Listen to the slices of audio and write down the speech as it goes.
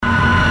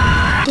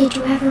Did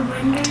you ever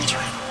wonder?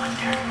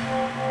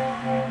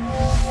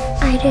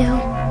 I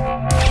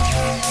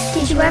do.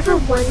 Did you ever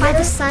wonder why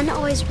the sun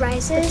always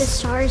rises, but the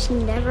stars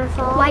never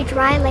fall? Why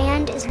dry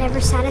land is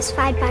never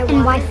satisfied by water?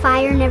 And why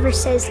fire never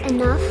says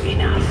enough?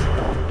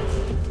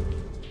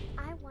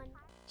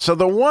 So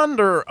the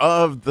wonder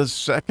of the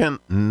second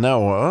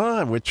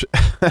Noah, which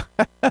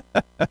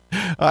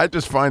I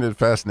just find it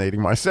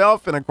fascinating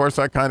myself. And of course,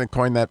 I kind of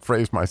coined that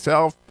phrase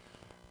myself.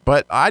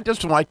 But I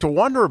just like to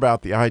wonder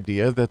about the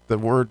idea that the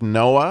word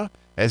Noah,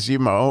 as you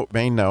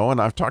may know,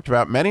 and I've talked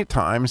about many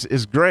times,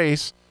 is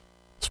grace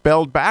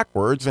spelled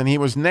backwards. And he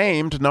was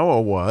named, Noah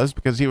was,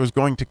 because he was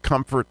going to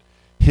comfort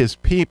his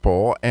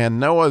people. And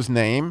Noah's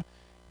name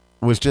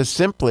was just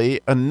simply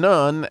a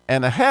nun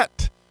and a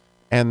het.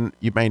 And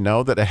you may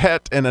know that a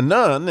het and a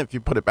nun, if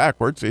you put it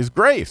backwards, is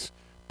grace.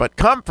 But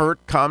comfort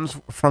comes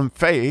from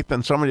faith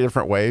in so many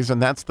different ways,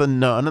 and that's the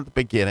nun at the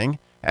beginning.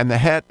 And the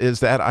het is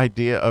that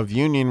idea of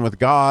union with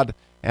God,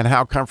 and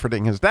how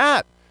comforting is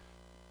that?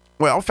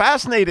 Well,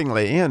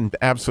 fascinatingly and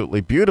absolutely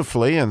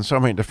beautifully in so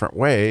many different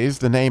ways,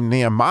 the name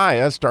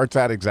Nehemiah starts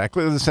out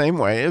exactly the same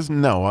way as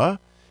Noah.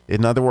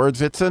 In other words,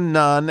 it's a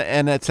nun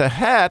and it's a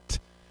het,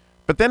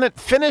 but then it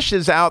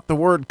finishes out the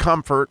word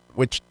comfort,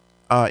 which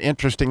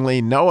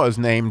interestingly, Noah's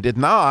name did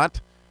not.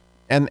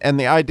 And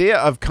the idea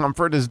of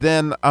comfort is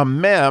then a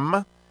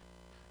mem.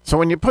 So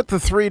when you put the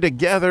three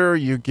together,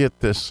 you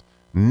get this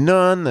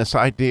nun, this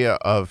idea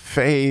of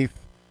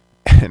faith.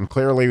 And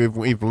clearly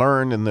we've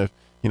learned in the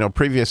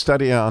previous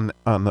study on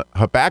the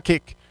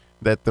Habakkuk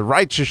that the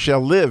righteous shall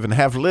live and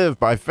have lived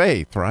by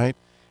faith, right?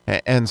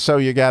 And so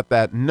you got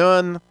that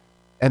nun,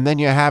 and then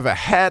you have a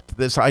het,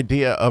 this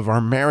idea of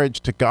our marriage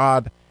to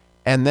God,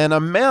 and then a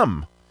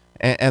mem.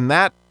 And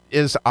that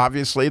is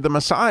obviously the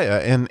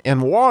Messiah.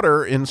 And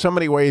water, in so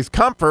many ways,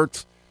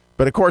 comforts,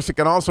 but of course it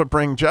can also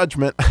bring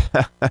judgment.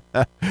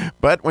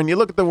 But when you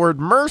look at the word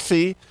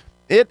mercy,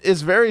 it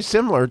is very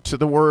similar to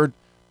the word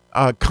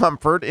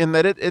comfort in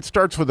that it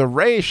starts with a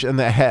resh and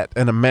the het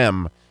and a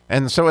mem.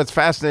 And so it's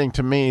fascinating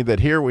to me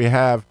that here we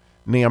have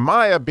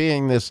Nehemiah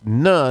being this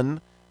nun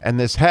and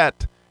this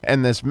het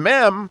and this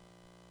mem,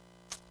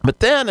 but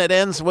then it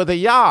ends with a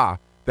yah,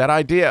 that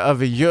idea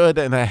of a yud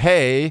and a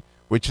hey,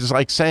 which is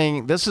like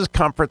saying this is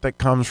comfort that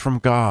comes from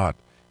God.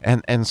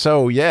 And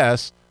so,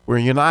 yes, we're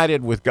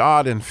united with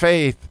God in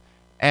faith,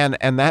 and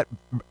that,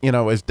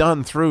 is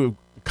done through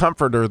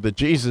Comforter, the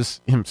Jesus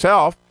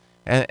himself.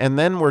 And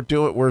then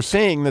we're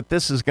seeing that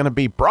this is going to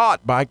be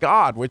brought by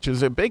God, which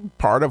is a big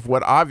part of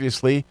what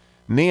obviously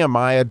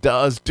Nehemiah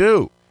does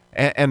do,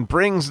 and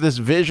brings this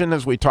vision,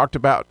 as we talked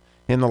about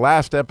in the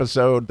last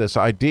episode, this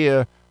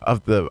idea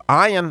of the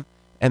ayin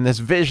and this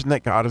vision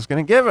that God is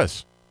going to give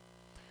us.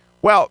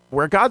 Well,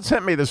 where God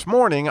sent me this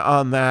morning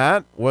on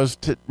that was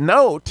to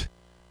note,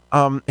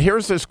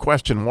 here's this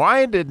question.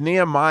 Why did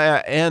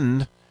Nehemiah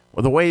end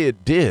the way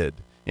it did?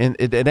 And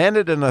it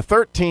ended in the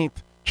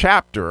 13th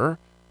chapter,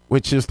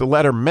 which is the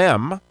letter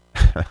mem,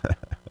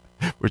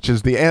 which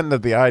is the end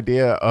of the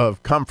idea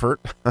of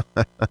comfort.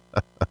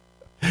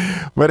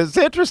 But it's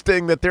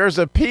interesting that there's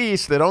a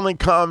peace that only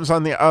comes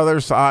on the other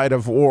side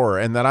of war.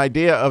 And that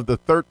idea of the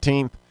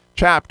 13th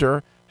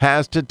chapter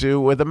has to do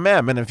with a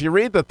mem. And if you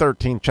read the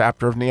 13th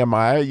chapter of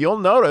Nehemiah, you'll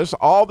notice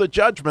all the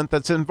judgment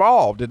that's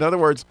involved. In other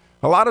words,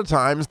 a lot of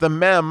times the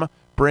mem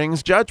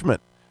brings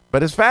judgment.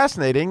 But it's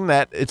fascinating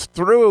that it's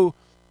through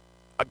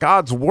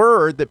God's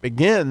word that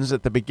begins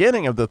at the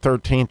beginning of the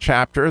 13th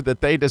chapter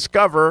that they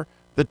discover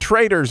the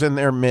traitors in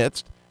their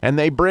midst, and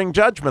they bring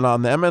judgment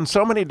on them in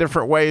so many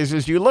different ways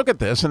as you look at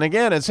this. And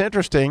again, it's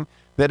interesting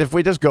that if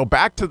we just go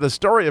back to the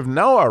story of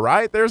Noah,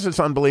 right, there's this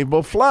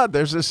unbelievable flood.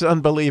 There's this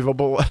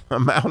unbelievable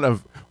amount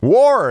of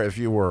war, if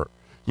you were,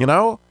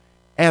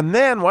 And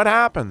then what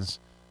happens?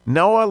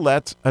 Noah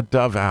lets a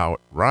dove out,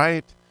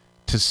 right,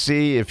 to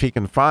see if he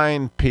can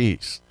find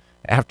peace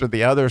after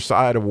the other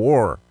side of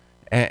war.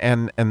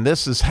 And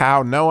this is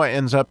how Noah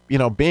ends up,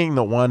 being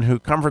the one who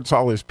comforts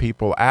all his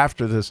people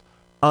after this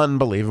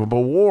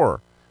unbelievable war.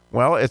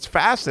 Well, it's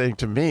fascinating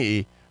to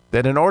me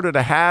that in order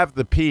to have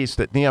the peace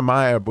that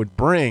Nehemiah would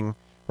bring,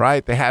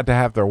 right, they had to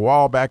have their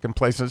wall back in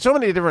place. And so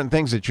many different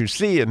things that you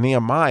see in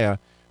Nehemiah.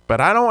 But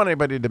I don't want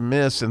anybody to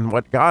miss, and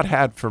what God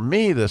had for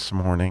me this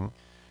morning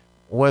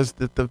was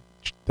that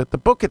the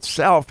book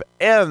itself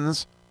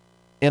ends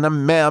in a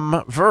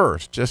mem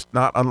verse, just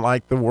not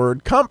unlike the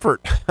word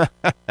comfort.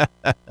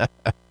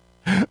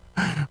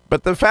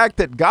 But the fact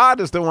that God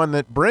is the one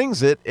that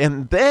brings it,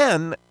 and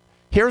then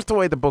here's the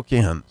way the book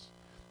ends,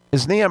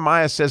 is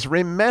Nehemiah says,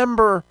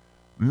 remember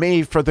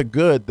me for the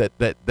good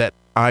that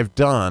I've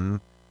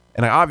done.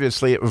 And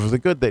obviously it was the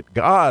good that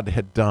God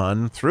had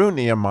done through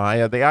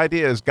Nehemiah. The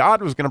idea is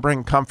God was going to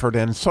bring comfort,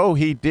 and so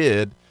he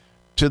did,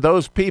 to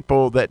those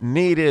people that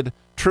needed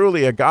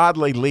truly a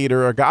godly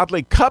leader, a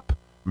godly cup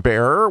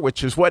bearer,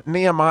 which is what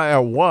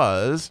Nehemiah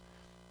was.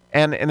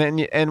 And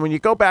when you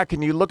go back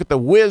and you look at the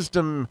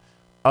wisdom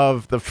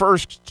of the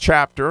first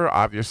chapter,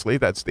 obviously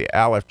that's the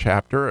Aleph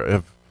chapter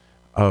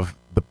of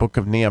the book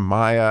of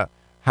Nehemiah,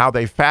 how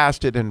they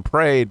fasted and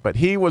prayed, but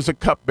he was a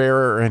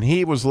cupbearer and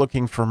he was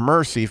looking for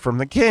mercy from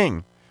the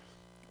king.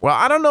 Well,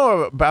 I don't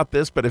know about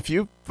this, but if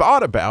you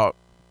thought about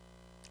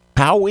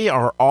how we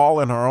are all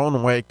in our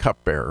own way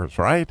cupbearers,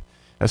 right?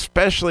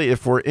 Especially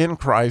if we're in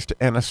Christ,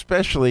 and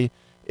especially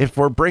if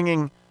we're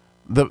bringing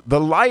the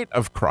light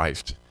of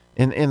Christ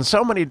in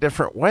so many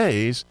different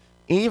ways,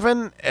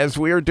 even as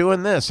we are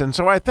doing this. And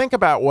so I think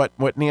about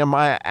what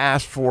Nehemiah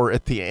asked for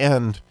at the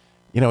end.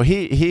 You know,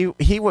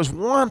 he was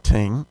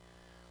wanting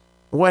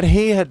what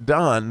he had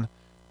done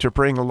to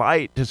bring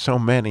light to so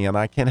many. And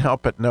I can't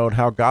help but note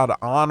how God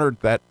honored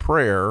that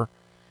prayer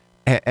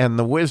and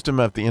the wisdom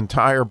of the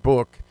entire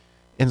book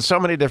in so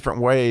many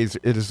different ways.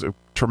 It is a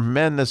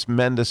tremendous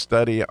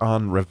study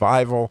on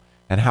revival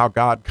and how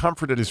God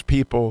comforted his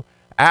people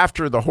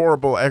after the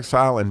horrible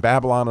exile in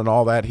Babylon and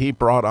all that. He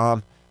brought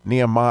on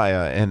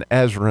Nehemiah and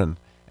Ezra,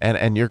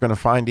 and you're going to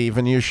find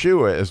even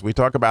Yeshua, as we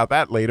talk about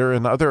that later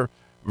in other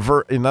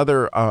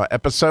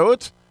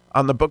episodes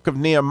on the book of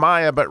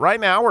Nehemiah. But right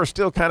now we're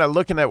still kind of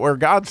looking at where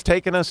God's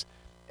taken us,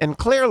 and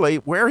clearly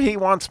where he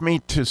wants me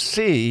to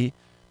see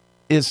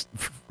is,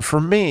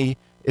 for me,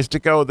 is to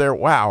go there.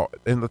 Wow,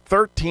 in the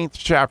 13th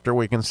chapter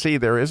we can see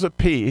there is a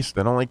peace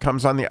that only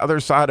comes on the other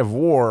side of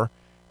war,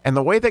 and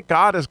the way that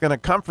God is going to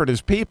comfort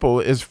his people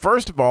is,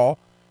 first of all,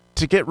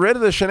 to get rid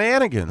of the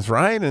shenanigans,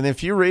 right? And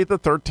if you read the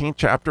 13th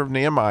chapter of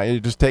Nehemiah, you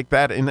just take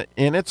that in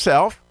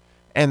itself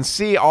and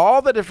see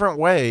all the different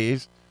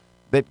ways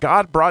that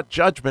God brought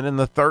judgment in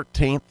the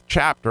 13th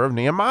chapter of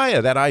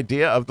Nehemiah, that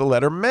idea of the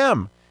letter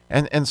Mem.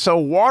 And so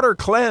water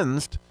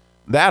cleansed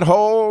that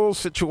whole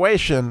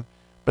situation,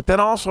 but then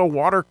also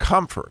water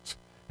comforts,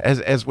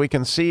 as we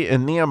can see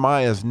in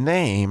Nehemiah's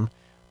name.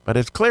 But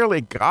it's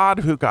clearly God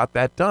who got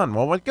that done.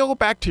 Well, go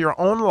back to your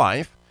own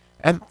life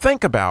and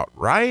think about,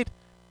 right?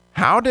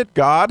 How did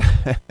God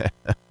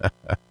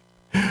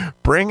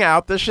bring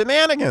out the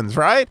shenanigans,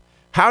 right?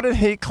 How did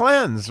he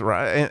cleanse,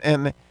 right?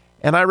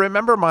 And I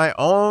remember my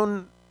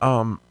own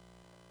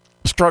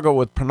struggle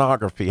with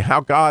pornography, how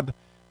God,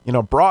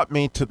 brought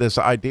me to this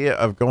idea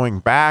of going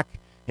back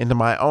into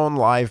my own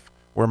life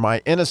where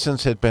my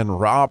innocence had been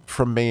robbed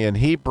from me, and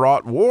he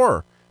brought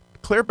war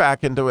clear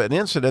back into an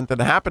incident that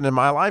happened in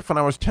my life when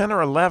I was 10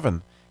 or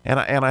 11. And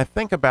I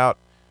think about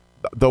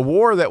the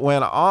war that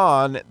went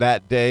on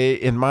that day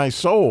in my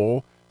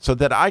soul so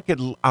that I could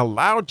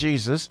allow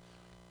Jesus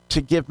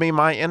to give me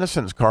my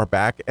innocence car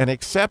back and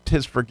accept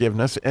his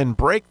forgiveness and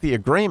break the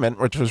agreement,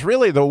 which was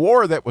really the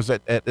war that was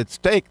at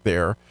stake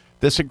there.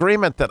 This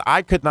agreement that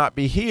I could not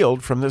be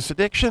healed from this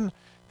addiction,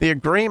 the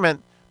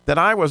agreement that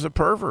I was a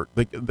pervert,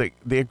 the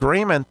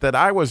agreement that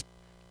I was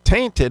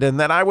tainted and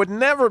that I would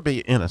never be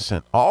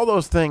innocent. All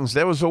those things,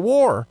 there was a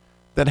war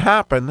that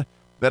happened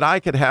that I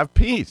could have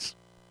peace.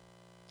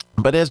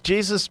 But as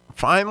Jesus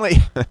finally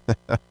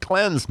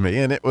cleansed me,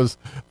 and it was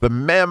the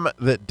Mem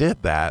that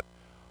did that,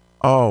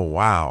 oh,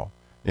 wow.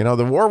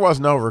 The war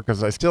wasn't over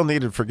because I still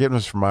needed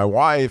forgiveness from my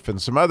wife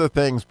and some other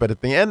things. But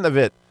at the end of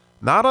it,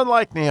 not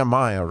unlike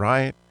Nehemiah,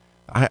 right?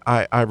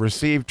 I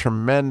received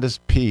tremendous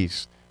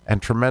peace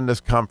and tremendous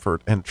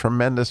comfort and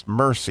tremendous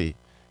mercy.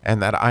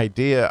 And that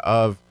idea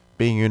of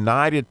being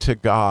united to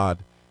God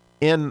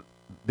in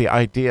the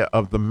idea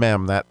of the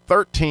Mem, that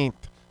 13th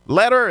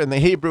letter in the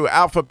Hebrew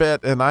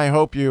alphabet. And I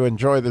hope you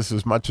enjoy this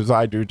as much as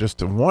I do, just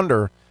to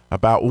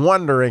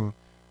wondering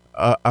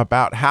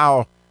about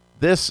how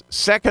this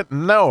second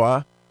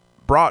Noah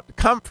brought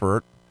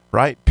comfort,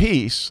 right?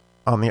 Peace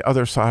on the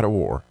other side of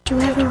war.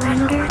 Did you ever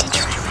wonder?